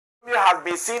has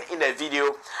been seen in a video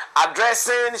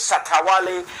addressing Shatta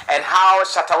Wale and how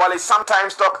Shatta Wale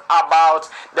sometimes talk about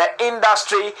the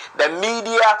industry, the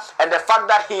media, and the fact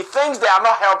that he thinks they are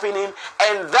not helping him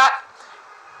and that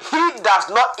he does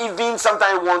not even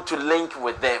sometimes want to link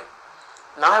with them.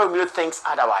 Now Romeo thinks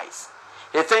otherwise.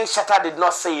 He thinks Shatta did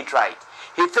not say it right.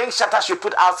 He thinks Shatta should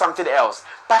put out something else.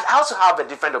 But I also have a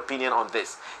different opinion on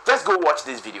this. Just go watch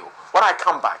this video. When I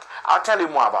come back, I'll tell you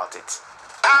more about it.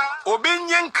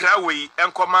 Obinyen krawe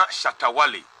enkoma Shatta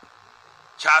Wale.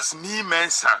 Charles ni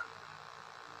mensa.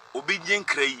 Obinyen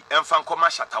krai enfa nkoma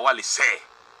Shatta Wale say.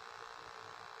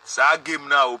 Sa game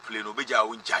na o play no beja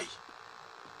o njai.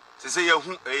 Say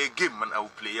yehu a game man I will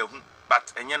play yehu,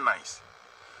 but enye nice.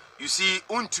 You see,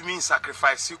 untumi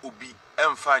sacrifice obi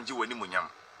enfa nji wani munyam.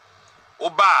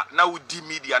 Oba na udi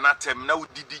media na tem na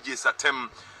udi DJ satem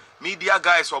media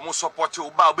guys omo support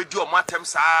oba obedi omo atem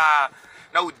sa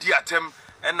na udi atem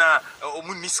ena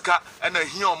omu niska ena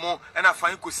hi omo ena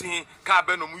fan kosi ka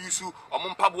be no mu yusu omo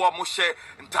mpabo omo hye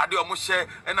ntade omo hye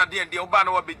ena de oba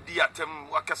na wabedi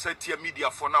atem wakasa tia media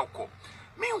for na uko.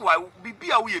 Meanwhile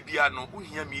bibia wo ye bia no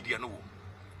uhia media no wo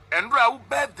enra wo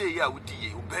birthday ya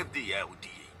udi wo birthday ya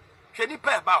udi hwe ni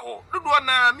pa ba ho dodo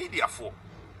na media for.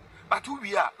 But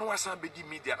we are no one be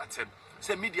media at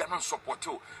say media non support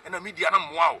you and a media no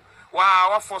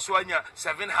wow for so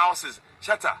 7 houses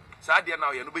Shatta sadia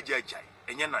now you no be jai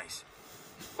and nice.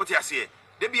 What you say?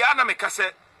 They be ana me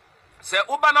kase say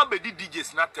oba na be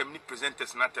DJs na tem ni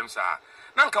presenters na tem sa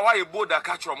nanka why boda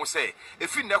catch mo say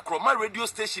if in the chroma radio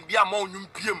station be among nyum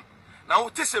piem now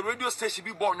it is a radio station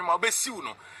be born you be siu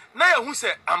no na who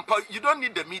say you don't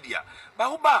need the media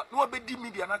but oba no be di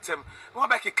media na tem no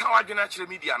be ke kan wadwena kire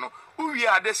media no we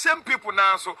are the same people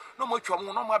now so no mo twam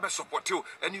no mo be support you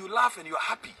and you laugh and you are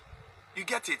happy. You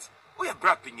get it? We are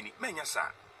brapping in it menya sa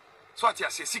so ati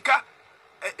ase sika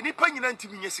nipa nyina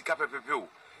ntimi nya sika pepepe o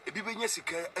ebi be nya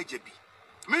sika ajebi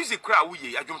music kra wo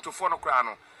ye adwomtofo no kra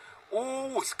no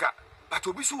o sika but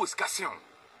obi so sika sen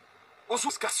o so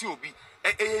sika sen obi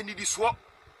ni di so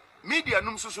media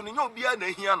num so no nya obi na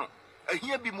ahia no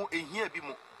ahia bi mu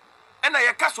ena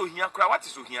ye ka so hia kra what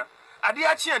is so hia ade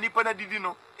a chia nipa na didi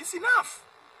no it's enough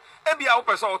ebi a wo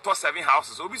pese o to 7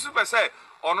 houses obi so pese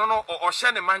ono no o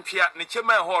hye ne mantwea ne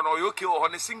chema ho no yoke o ho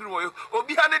ne single wo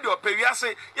obi ha ne de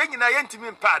opewiase ye nyina ye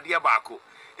ntimi mpa ade baako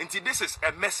nti this is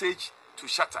a message to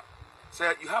Shatta.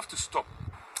 So you have to stop.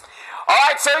 All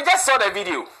right, so you just saw the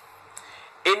video.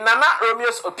 In Nana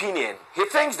Romeo's opinion, he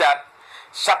thinks that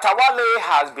Shatta Wale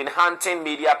has been hunting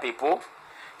media people,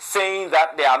 saying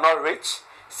that they are not rich,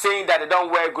 saying that they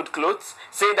don't wear good clothes,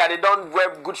 saying that they don't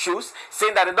wear good shoes,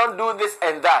 saying that they don't do this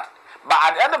and that. But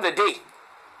at the end of the day,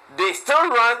 they still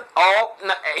run, or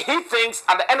he thinks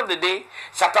at the end of the day,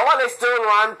 Shatta Wale still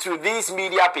run to these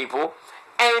media people,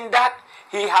 and that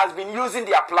he has been using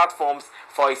their platforms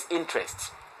for his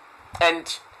interests.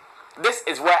 And this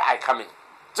is where I come in.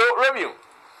 So, Romeo,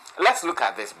 let's look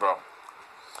at this, bro.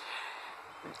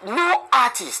 No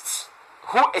artist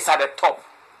who is at the top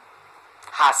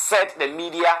has said the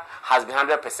media has been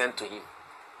 100% to him.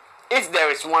 If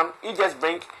there is one, you just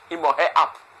bring him or her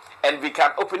up and we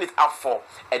can open it up for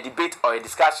a debate or a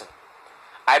discussion.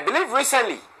 I believe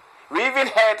recently we even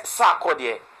heard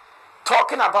Sarkodie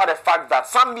talking about the fact that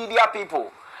some media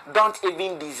people don't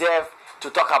even deserve to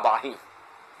talk about him.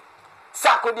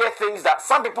 Sarkodie thinks that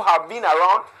some people have been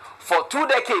around for 2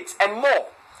 decades and more,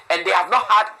 and they have not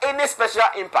had any special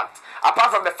impact,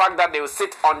 apart from the fact that they will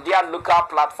sit on their local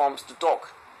platforms to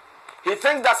talk. He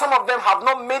thinks that some of them have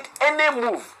not made any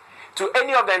move to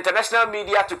any of the international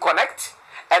media to connect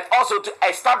and also to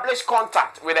establish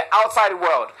contact with the outside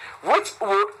world, which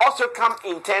would also come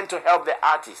in turn to help the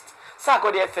artist.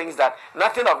 Sarkodie thinks that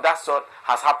nothing of that sort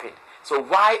has happened. So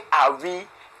why are we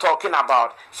talking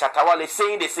about Shatta Wale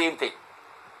saying the same thing?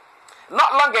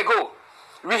 Not long ago,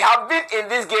 we have been in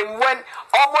this game when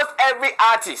almost every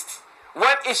artist,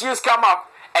 when issues come up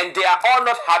and they are all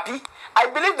not happy. I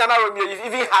believe, Nana Romeo, you've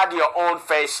even had your own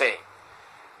fair share.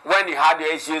 When you had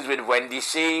your issues with Wendy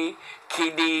Shea,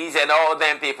 Kiddies and all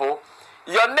them people,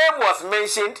 your name was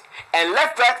mentioned and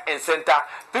left, right and center.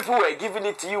 People were giving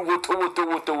it to you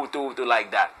woto, like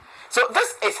that. So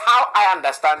this is how I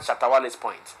understand Shatta Wale's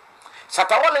point.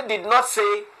 Shatta Wale did not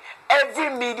say every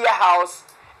media house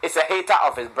is a hater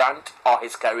of his brand or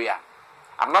his career.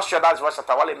 I'm not sure that's what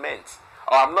Shatta Wale meant.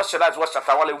 Or I'm not sure that's what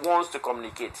Shatta Wale wants to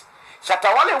communicate. Shatta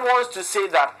Wale wants to say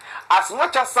that as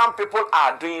much as some people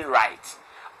are doing right,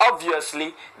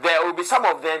 obviously there will be some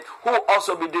of them who will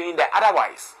also be doing the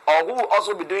otherwise, or who will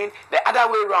also be doing the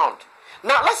other way around.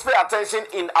 Now let's pay attention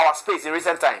in our space in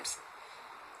recent times.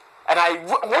 And I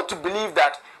want to believe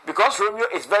that because Romeo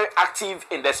is very active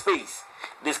in the space,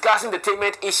 discussing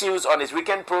entertainment issues on his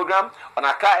weekend program on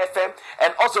Accra FM,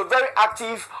 and also very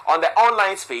active on the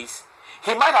online space,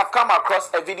 he might have come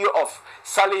across a video of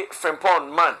Sally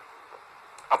Frimpong Man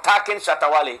attacking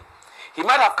Shatta Wale. He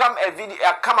might have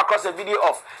come across a video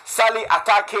of Sally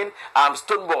attacking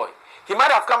Stoneboy. He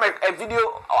might have come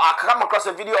across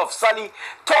a video of Sally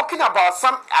talking about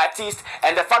some artist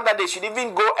and the fact that they should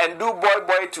even go and do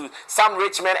boy to some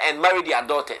rich men and marry their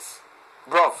daughters.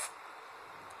 Bruv,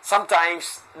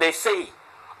 sometimes they say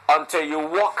until you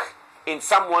walk in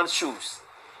someone's shoes,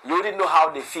 you wouldn't know how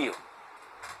they feel.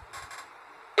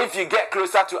 If you get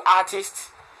closer to artists,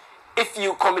 if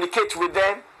you communicate with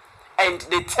them and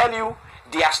they tell you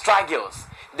their struggles,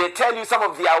 they tell you some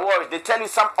of their worries, they tell you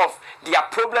some of their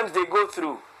problems they go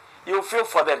through, you feel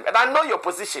for them. And I know your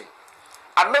position.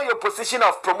 I know your position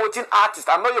of promoting artists.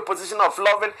 I know your position of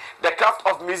loving the craft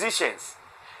of musicians.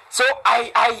 So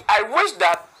I wish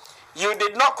that you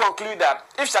did not conclude that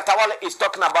if Shatta Wale is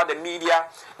talking about the media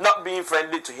not being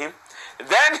friendly to him,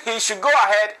 then he should go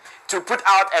ahead to put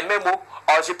out a memo,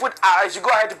 or he should go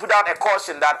ahead to put out a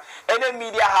caution that any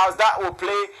media house that will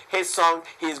play his song,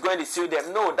 he is going to sue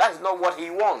them. No, that is not what he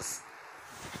wants.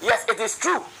 Yes, it is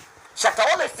true. Shatta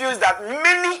Wale feels that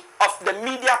many of the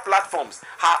media platforms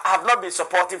have not been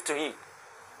supportive to him.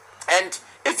 And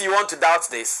if you want to doubt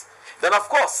this, then of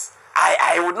course,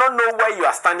 I would not know where you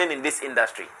are standing in this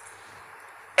industry.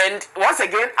 And once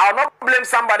again, I'll not blame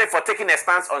somebody for taking a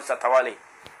stance on Shatta Wale.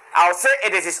 I'll say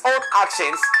it is his own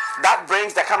actions that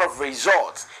brings the kind of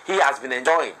results he has been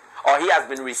enjoying or he has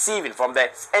been receiving from the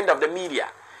end of the media.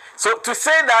 So to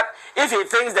say that if he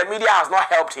thinks the media has not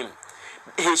helped him,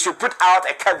 he should put out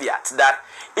a caveat that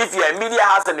if you're a media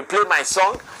house and you play my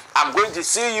song, I'm going to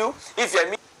sue you. If you're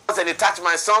a media house and you touch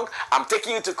my song, I'm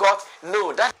taking you to court.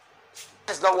 No, that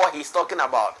is not what he's talking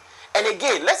about. And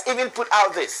again, let's even put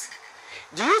out this.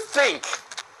 Do you think,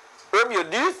 Romeo,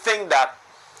 do you think that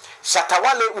Shatta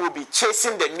Wale will be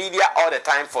chasing the media all the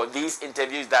time for these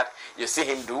interviews that you see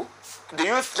him do? Do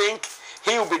you think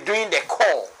he will be doing the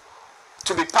call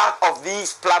to be part of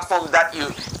these platforms that you...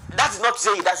 That's not to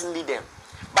say he doesn't need them.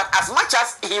 But as much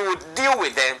as he would deal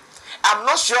with them, I'm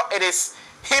not sure it is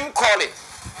him calling.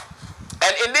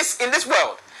 And in this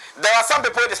world, there are some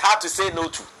people it is hard to say no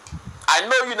to. I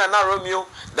know you, Nana Romeo,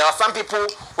 there are some people,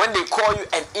 when they call you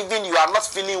and even you are not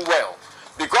feeling well,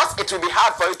 because it will be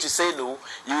hard for you to say no,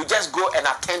 you just go and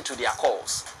attend to their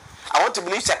calls. I want to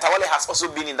believe Shatta Wale has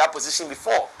also been in that position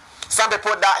before. Some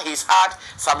people that he's had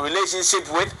some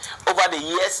relationship with over the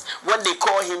years, when they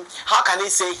call him, how can he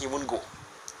say he won't go?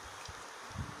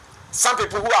 Some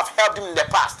people who have helped him in the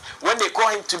past, when they call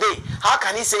him today, how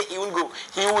can he say he won't go?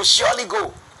 He will surely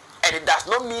go. And it does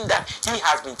not mean that he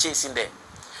has been chasing them.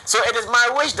 So it is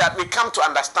my wish that we come to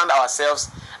understand ourselves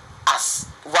as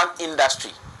one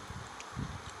industry.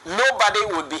 Nobody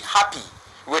would be happy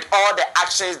with all the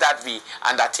actions that we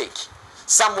undertake.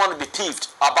 Someone will be peeved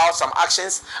about some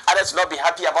actions, others will not be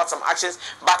happy about some actions,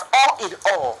 but all in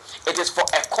all, it is for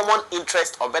a common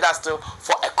interest, or better still,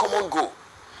 for a common goal.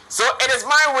 So it is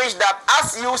my wish that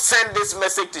as you send this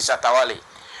message to Shatta Wale,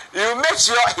 you make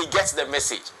sure he gets the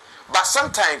message. But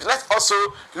sometimes, let's also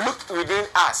look within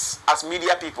us as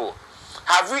media people.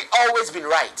 Have we always been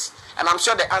right? And I'm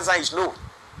sure the answer is no.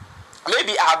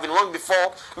 Maybe I have been wrong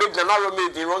before. Maybe Nana Romeo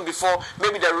has been wrong before.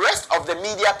 Maybe the rest of the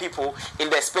media people in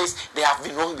the space, they have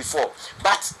been wrong before.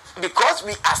 But because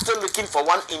we are still looking for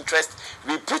one interest,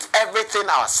 we put everything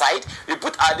aside, we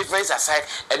put our difference aside,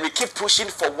 and we keep pushing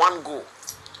for one goal.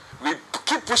 We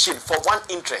keep pushing for one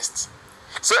interest.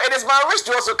 So it is my wish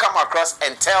to also come across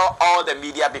and tell all the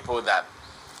media people that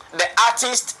the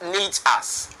artist needs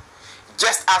us,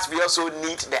 just as we also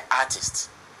need the artist.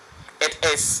 It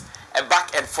is a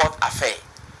back and forth affair.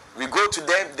 We go to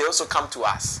them, they also come to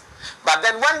us. But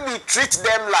then when we treat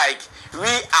them like we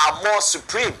are more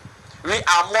supreme, we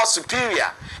are more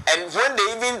superior, and when they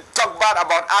even talk bad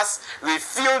about us, we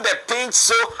feel the pinch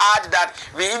so hard that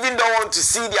we even don't want to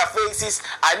see their faces.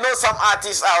 I know some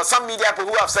artists or some media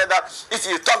people who have said that if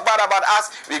you talk bad about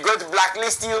us, we're going to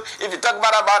blacklist you. If you talk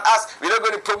bad about us, we're not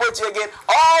going to promote you again.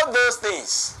 All those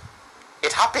things.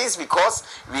 It happens because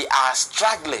we are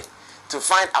struggling to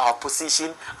find our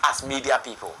position as media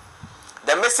people.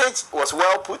 The message was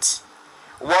well put,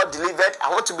 well delivered. I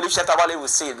want to believe Shatta Wale will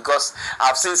see it, because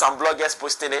I've seen some bloggers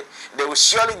posting it. He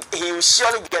will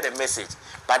surely get a message.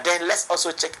 But then let's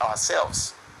also check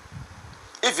ourselves.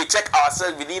 If we check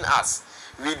ourselves within us,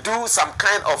 we do some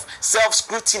kind of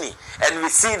self-scrutiny, and we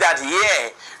see that, yeah,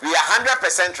 we are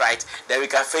 100% right, then we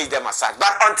can face them aside.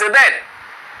 But until then,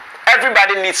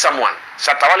 Everybody needs someone.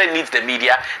 Shatta Wale needs the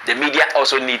media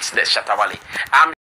also needs the Shatta Wale.